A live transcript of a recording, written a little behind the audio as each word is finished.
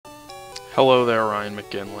Hello there, Ryan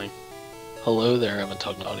McGinley. Hello there, Evan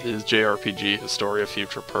Tugnaughty. This is JRPG Historia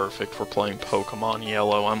Future Perfect. We're playing Pokémon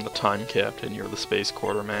Yellow. I'm the time captain, you're the space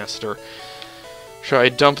quartermaster. Should I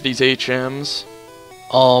dump these HMs?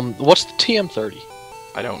 What's the TM30?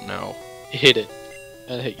 I don't know. Hit it.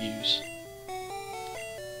 And hit use.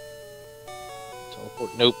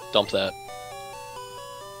 Teleport. Nope, dump that.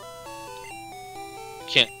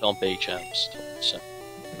 Can't dump HMs. So.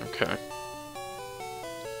 Okay.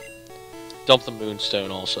 Dump the Moonstone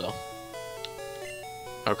also.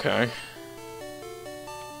 Okay.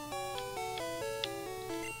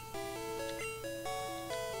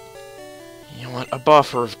 You know what? A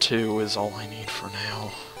buffer of 2 is all I need for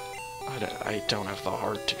now. I don't have the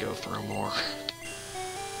heart to go through more.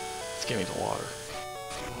 Let's give me the water.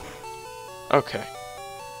 Okay.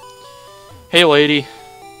 Hey, lady.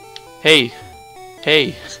 Hey.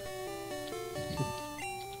 Hey.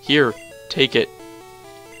 Here, take it.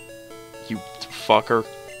 You fucker.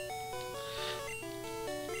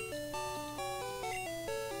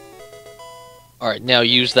 Alright, now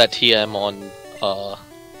use that TM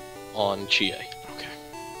on Chie. Okay.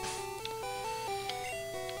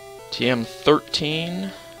 TM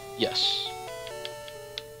 13. Yes.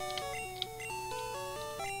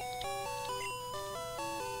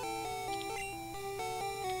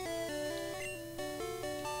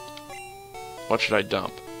 What should I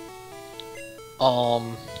dump?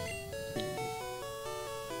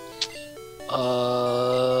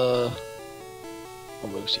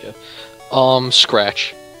 Almost, yeah.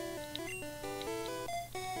 Scratch.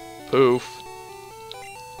 Poof.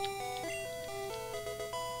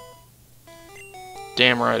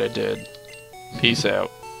 Damn right I did. Peace out.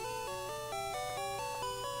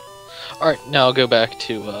 Alright, now I'll go back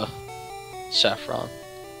to, Saffron.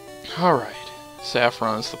 Alright.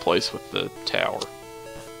 Saffron's the place with the tower.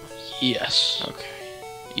 Yes. Okay.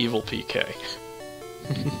 Evil PK.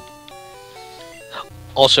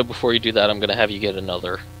 Also, before you do that, I'm gonna have you get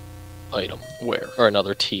another item. Where? Or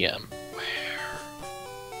another TM. Where?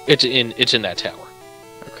 It's in that tower.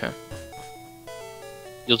 Okay.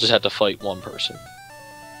 You'll just have to fight one person.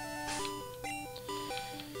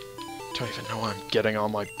 Don't even know why I'm getting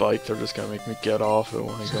on my bike. They're just gonna make me get off it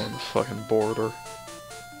when I go on the fucking border.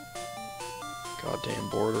 Goddamn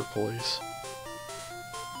border police.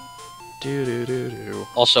 Do.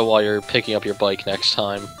 Also, while you're picking up your bike next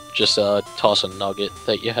time, just toss a nugget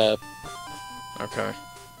that you have. Okay.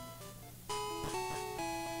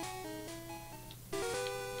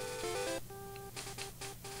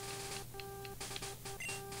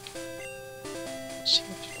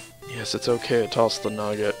 Yes, it's okay to toss the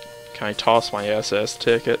nugget. Can I toss my SS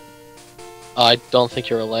ticket? I don't think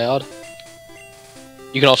you're allowed.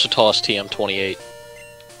 You can also toss TM28.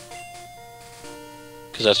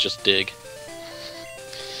 Because that's just dig.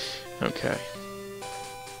 Okay.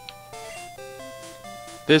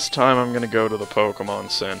 This time I'm gonna go to the Pokémon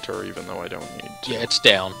Center, even though I don't need to. Yeah, it's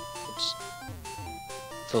down. It's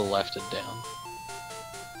to the left and down.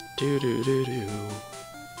 Do.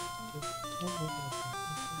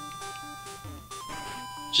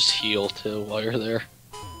 Just heal too while you're there.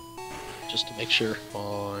 Just to make sure.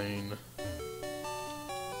 Fine.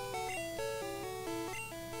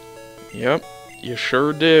 Yep, you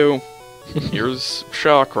sure do. Here's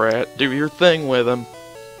Shock Rat. Do your thing with him.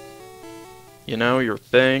 You know, your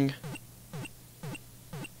thing.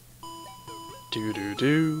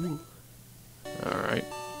 Do. Alright.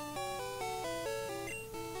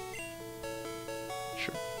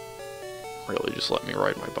 Should really just let me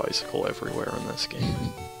ride my bicycle everywhere in this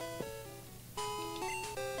game.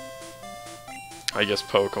 I guess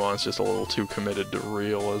Pokemon's just a little too committed to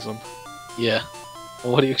realism. Yeah.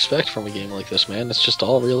 Well, what do you expect from a game like this, man? It's just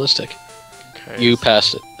all realistic. Okay. You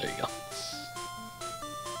passed it. There you go.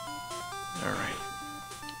 Alright.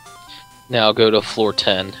 Now go to floor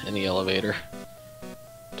 10 in the elevator.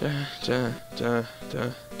 Da.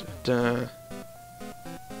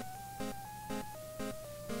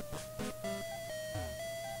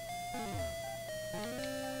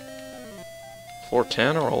 Floor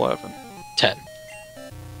 10 or 11? 10.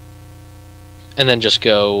 And then just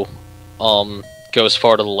go as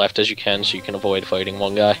far to the left as you can so you can avoid fighting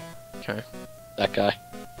one guy. Okay. That guy.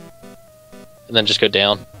 And then just go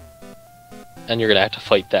down. And you're gonna have to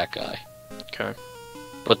fight that guy. Okay.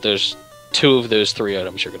 But there's 2 of those 3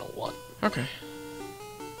 items you're gonna want. Okay.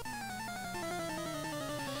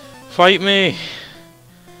 Fight me!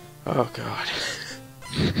 Oh god.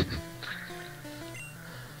 I'm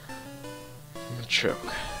gonna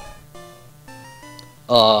choke.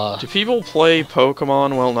 Do people play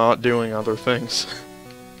Pokemon while not doing other things?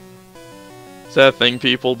 Is that a thing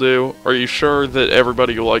people do? Are you sure that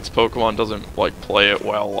everybody who likes Pokemon doesn't, like, play it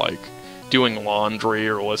while, like, doing laundry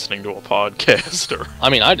or listening to a podcast? Or... I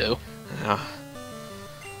mean, I do. Yeah.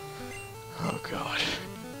 Oh, God.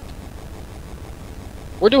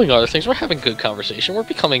 We're doing other things. We're having good conversation. We're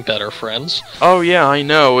becoming better friends. Oh, yeah, I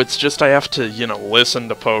know. It's just I have to, you know, listen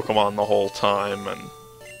to Pokemon the whole time and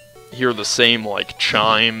hear the same, like,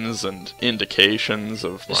 chimes and indications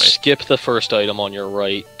of my... Skip the first item on your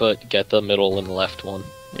right, but get the middle and left one.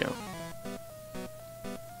 Yeah.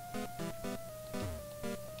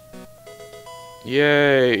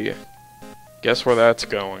 Yay! Guess where that's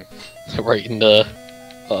going. Right into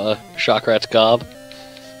Shockrat's gob.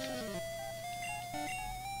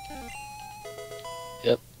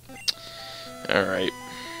 Yep. Alright.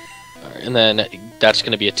 Alright, and then that's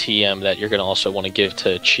going to be a TM that you're going to also want to give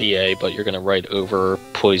to Chie, but you're going to write over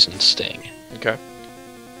Poison Sting. Okay.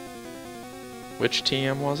 Which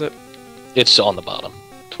TM was it? It's on the bottom.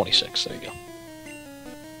 26, there you go.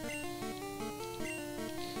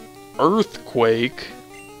 Earthquake?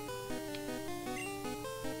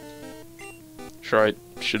 Sure, I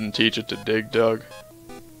shouldn't teach it to Dig Dug.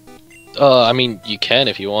 I mean, you can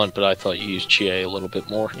if you want, but I thought you used Chie a little bit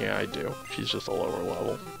more. Yeah, I do. She's just a lower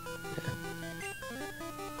level.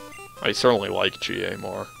 I certainly like Chie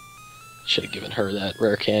more. Should have given her that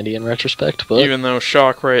rare candy in retrospect, but... Even though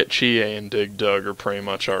Shockrat, Chie, and Dig Dug are pretty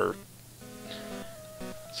much our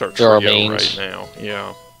They're our trio mains. right now.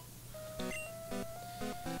 Yeah.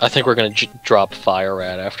 I think we're going to drop Fire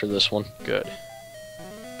Rat after this one. Good.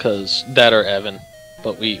 Because that or Evan.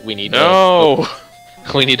 But we need No!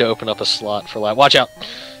 to... We need to open up a slot for Lab. Watch out!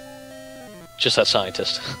 Just that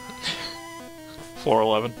scientist. Floor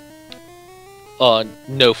 11.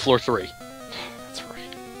 No, floor 3. That's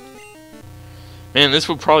right. Man, this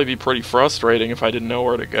would probably be pretty frustrating if I didn't know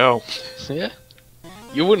where to go. Yeah.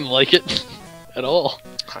 You wouldn't like it. At all.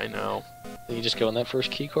 I know. Then you just go in that first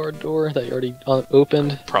keycard door that you already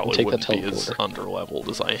opened. Probably and take wouldn't that be as teleporter. underleveled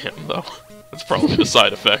as I am, though. That's probably the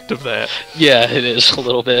side effect of that. Yeah, it is a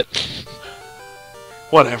little bit.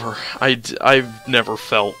 Whatever. I've never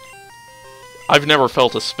felt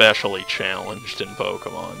especially challenged in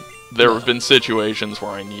Pokemon. There have been situations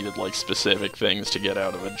where I needed, like, specific things to get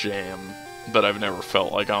out of a jam, but I've never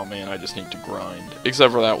felt like, oh man, I just need to grind.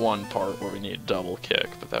 Except for that one part where we need double kick,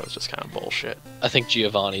 but that was just kind of bullshit. I think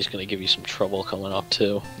Giovanni's going to give you some trouble coming up,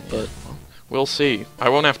 too. But We'll see. I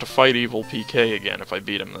won't have to fight Evil PK again if I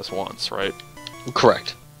beat him this once, right?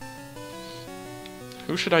 correct.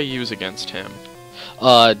 Who should I use against him?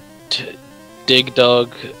 Dig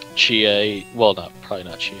Dug, Chie... Well, probably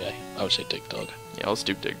not Chie. I would say Dig Dug. Yeah, let's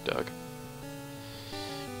do Dig Dug.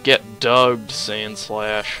 Get dugged,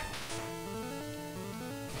 Sandslash.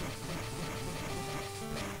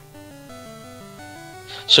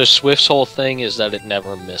 So Swift's whole thing is that it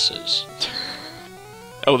never misses.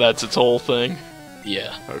 Oh, that's its whole thing?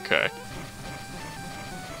 Yeah. Okay.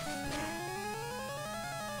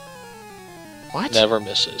 What? Never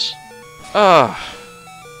misses.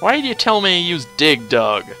 Why did you tell me to use Dig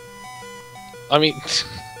Dug? I mean...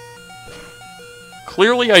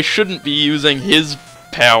 Clearly I shouldn't be using his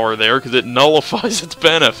power there, because it nullifies its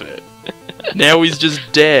benefit. Now he's just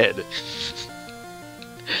dead.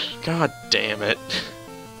 God damn it.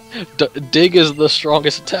 Dig is the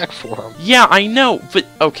strongest attack for him. Yeah, I know, but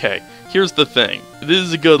okay, here's the thing. This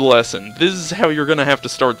is a good lesson. This is how you're gonna have to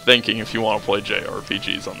start thinking if you want to play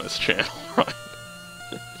JRPGs on this channel, right?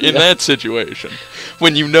 In that situation,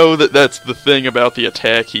 when you know that that's the thing about the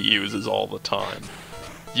attack he uses all the time.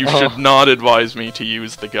 You should not advise me to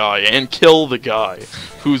use the guy and kill the guy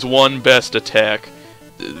whose one best attack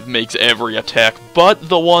makes every attack but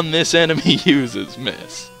the one this enemy uses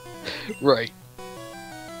miss. Right.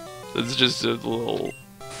 It's just a little...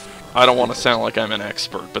 I don't want to sound like I'm an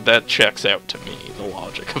expert, but that checks out to me, the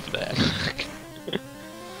logic of that.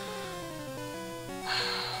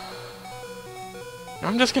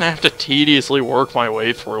 I'm just gonna have to tediously work my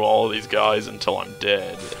way through all of these guys until I'm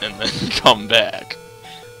dead, and then come back.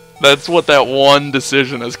 That's what that one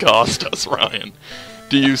decision has cost us, Ryan.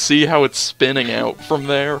 Do you see how it's spinning out from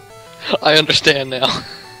there? I understand now.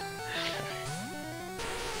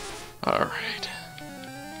 Alright.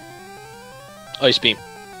 Ice Beam.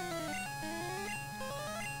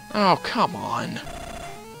 Oh, come on.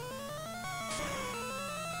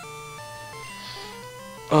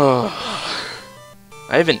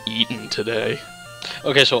 I haven't eaten today.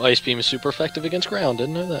 Okay, so Ice Beam is super effective against ground,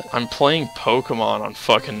 didn't know that. I'm playing Pokemon on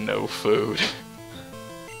fucking no food.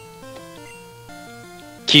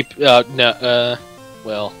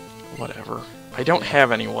 Well... Whatever. I don't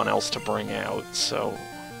have anyone else to bring out, so...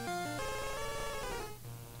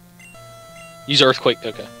 Use Earthquake.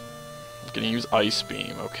 Okay. I'm gonna use Ice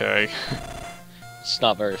Beam, okay? It's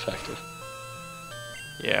not very effective.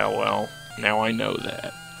 Yeah, well, now I know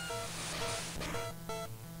that.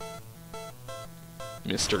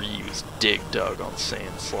 Mr. U's Dig Dug on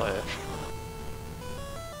Sand Slash.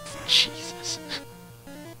 Jesus.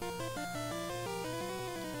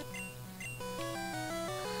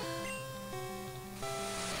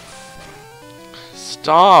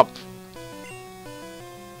 Stop!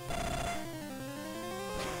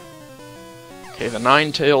 Okay, the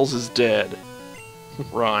Ninetales is dead.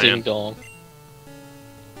 Ryan. Ding dong.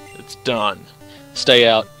 It's done. Stay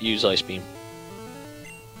out. Use Ice Beam.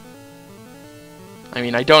 I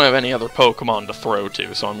mean, I don't have any other Pokemon to throw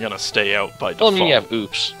to, so I'm gonna stay out by default. Well, I mean, you have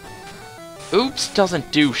Oops. Oops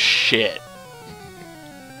doesn't do shit.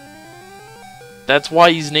 That's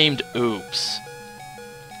why he's named Oops.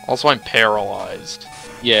 Also, I'm paralyzed.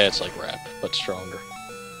 Yeah, it's like Rap, but stronger.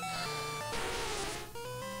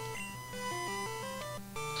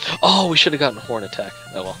 Oh, we should have gotten Horn Attack.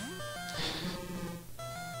 Oh well.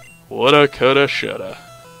 Woulda, coulda, shoulda.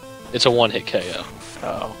 It's a one-hit KO.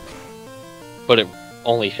 Oh, But it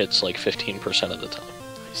only hits like 15% of the time.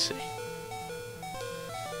 I see.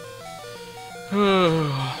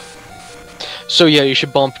 So yeah, you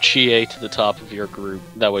should bump Chie to the top of your group.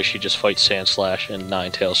 That way she just fights Sand Slash and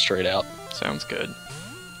Ninetales straight out. Sounds good.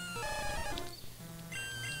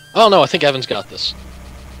 Oh no, I think Evan's got this.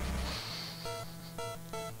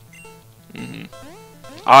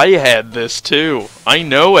 I had this too. I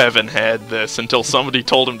know Evan had this until somebody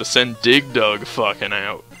told him to send Dig Dug fucking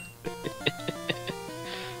out.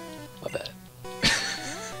 My bad.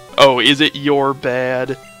 Oh, is it your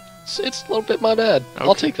bad? It's a little bit my bad. Okay.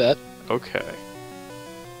 I'll take that. Okay.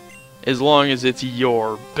 As long as it's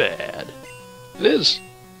your bad. It is.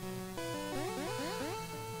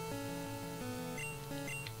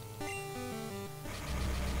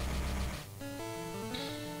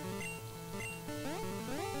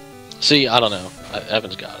 See, I don't know.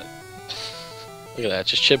 Evan's got it. Look at that,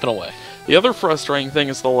 just chipping away. The other frustrating thing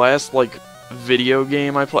is the last, like, video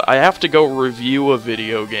game I play. I have to go review a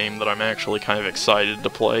video game that I'm actually kind of excited to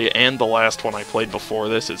play, and the last one I played before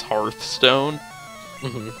this is Hearthstone.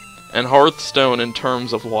 And Hearthstone, in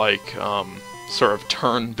terms of, like, sort of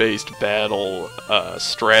turn-based battle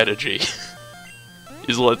strategy,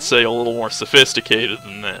 is, let's say, a little more sophisticated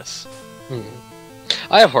than this.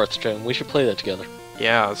 I have Hearthstone. We should play that together.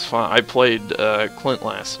 Yeah, it's fun. I played Clint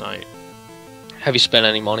last night. Have you spent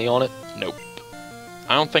any money on it? Nope.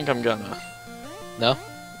 I don't think I'm gonna. No?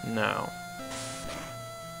 No.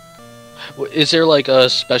 Is there like a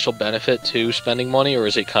special benefit to spending money, or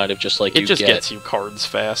is it kind of just like It just gets you cards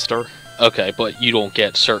faster. Okay, but you don't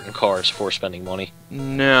get certain cards for spending money?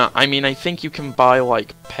 No, I mean, I think you can buy,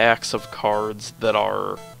 like, packs of cards that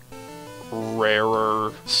are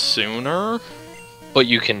rarer sooner. But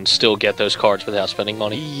you can still get those cards without spending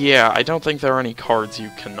money? Yeah, I don't think there are any cards you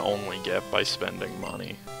can only get by spending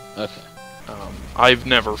money. Okay. I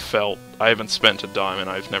haven't spent a dime, and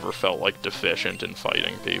I've never felt, like, deficient in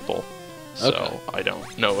fighting people. So, Okay. I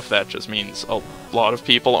don't know if that just means a lot of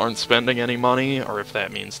people aren't spending any money, or if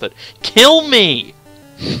that means that... Kill me!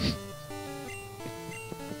 Do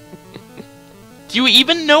you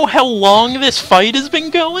even know how long this fight has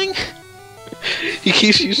been going? He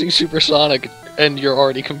keeps using Supersonic, and you're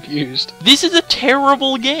already confused. This is a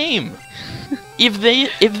terrible game! If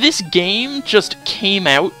this game just came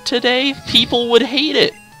out today, people would hate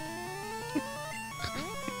it.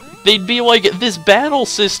 They'd be like, this battle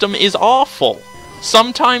system is awful.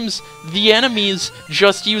 Sometimes the enemies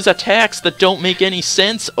just use attacks that don't make any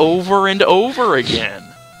sense over and over again.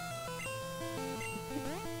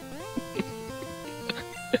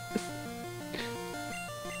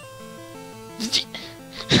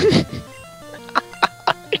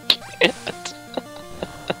 I can't.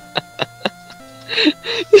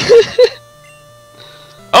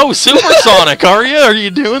 Oh, Supersonic, are you? Are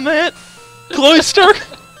you doing that? Cloister?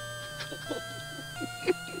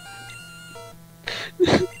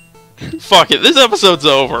 Fuck it, this episode's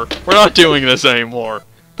over. We're not doing this anymore.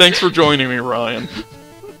 Thanks for joining me, Ryan.